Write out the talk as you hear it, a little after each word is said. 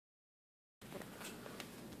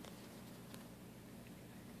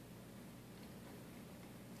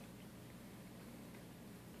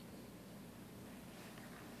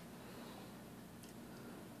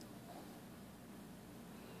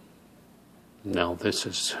Now this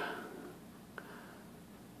is,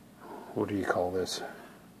 what do you call this?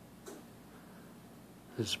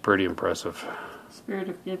 This is pretty impressive. Spirit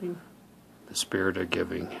of giving. The spirit of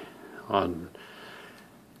giving on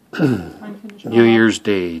New Year's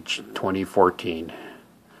Day 2014.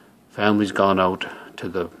 Family's gone out to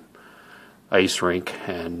the ice rink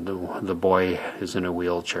and the boy is in a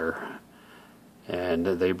wheelchair. And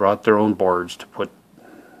they brought their own boards to put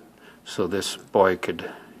so this boy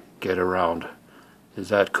could get around. Is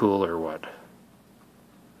that cool or what?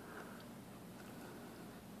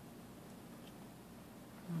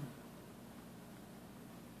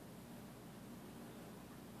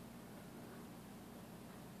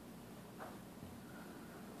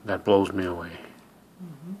 That blows me away.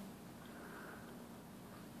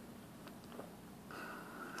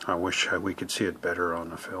 I wish we could see it better on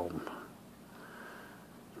the film.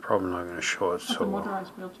 Probably not going to show it so well. That's a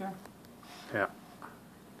motorized wheelchair. Yeah.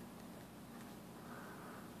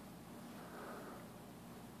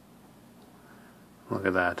 Look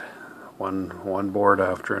at that. One board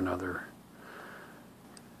after another.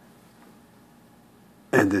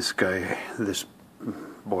 And this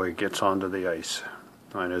boy gets onto the ice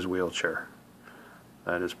on his wheelchair.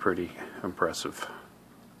 That is pretty impressive.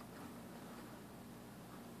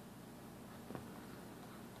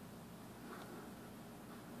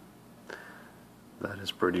 That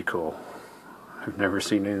is pretty cool. I've never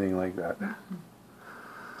seen anything like that.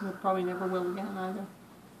 We'll probably never will again either.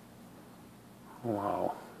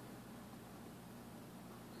 Wow.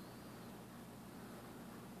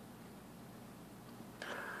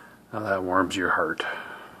 Now that warms your heart.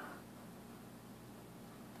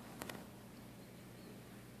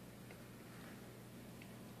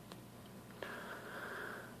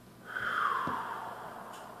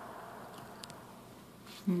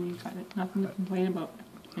 You got it. Nothing to complain about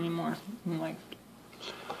anymore in life.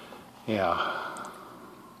 Yeah.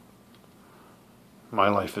 My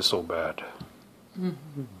life is so bad.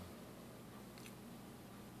 Mm-hmm.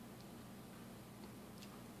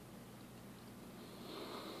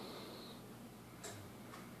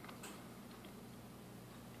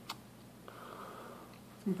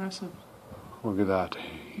 Impressive. Look at that.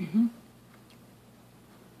 Mm-hmm.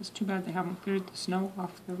 It's too bad they haven't cleared the snow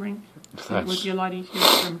off the rink. It would be a lot easier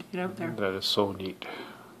for them to get out there. That is so neat.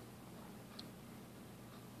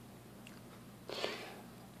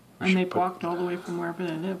 And they walked all the way from wherever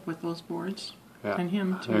they live with those boards. Yeah. And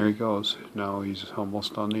him too. There he goes. Now he's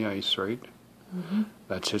almost on the ice, right? Mm-hmm.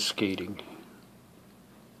 That's his skating.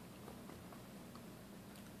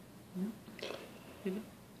 Yep.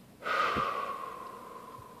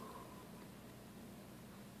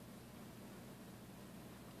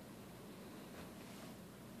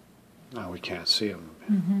 Now we can't see him.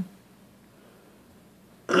 Mm-hmm.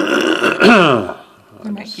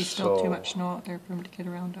 There might be still too much snow out there for him to get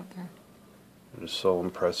around out there. It is so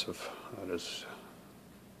impressive. That is.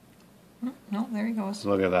 No, there he goes.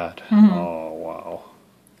 Look at that. Mm-hmm. Oh, wow.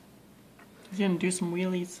 He's going to do some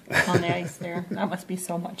wheelies on the ice there. That must be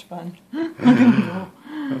so much fun. Look at him go.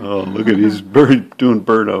 Oh, look at he's doing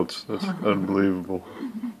burnouts. That's unbelievable.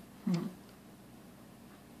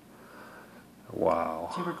 Wow.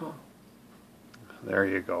 Super cool. There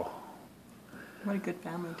you go. What a good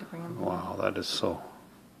family to bring him home. Wow, that is so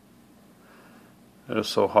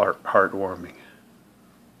heartwarming.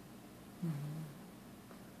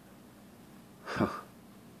 Mm-hmm.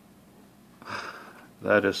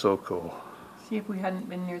 That is so cool. See, if we hadn't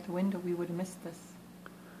been near the window, we would have missed this.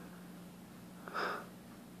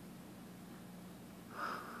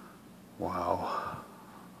 Wow.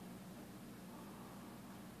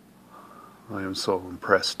 I am so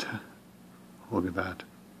impressed. Look at that.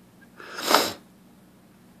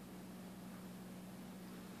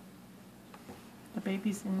 The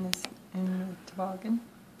baby's in the toboggan.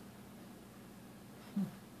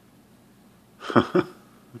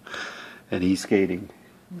 And he's skating.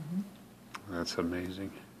 Mm-hmm. That's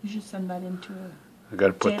amazing. You should send that into a I got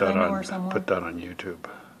to put that on YouTube.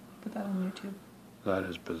 Put that on YouTube.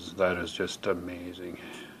 That is just amazing.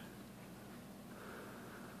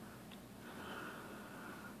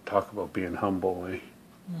 Talk about being humble, eh?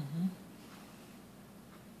 Mm-hmm.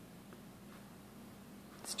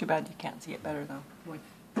 It's too bad you can't see it better though. With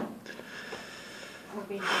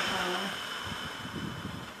being so far away.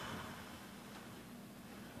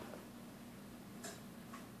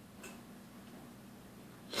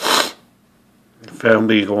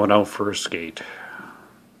 Family going out for a skate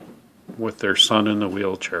with their son in the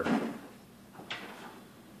wheelchair.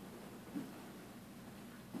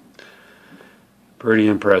 Pretty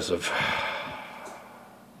impressive.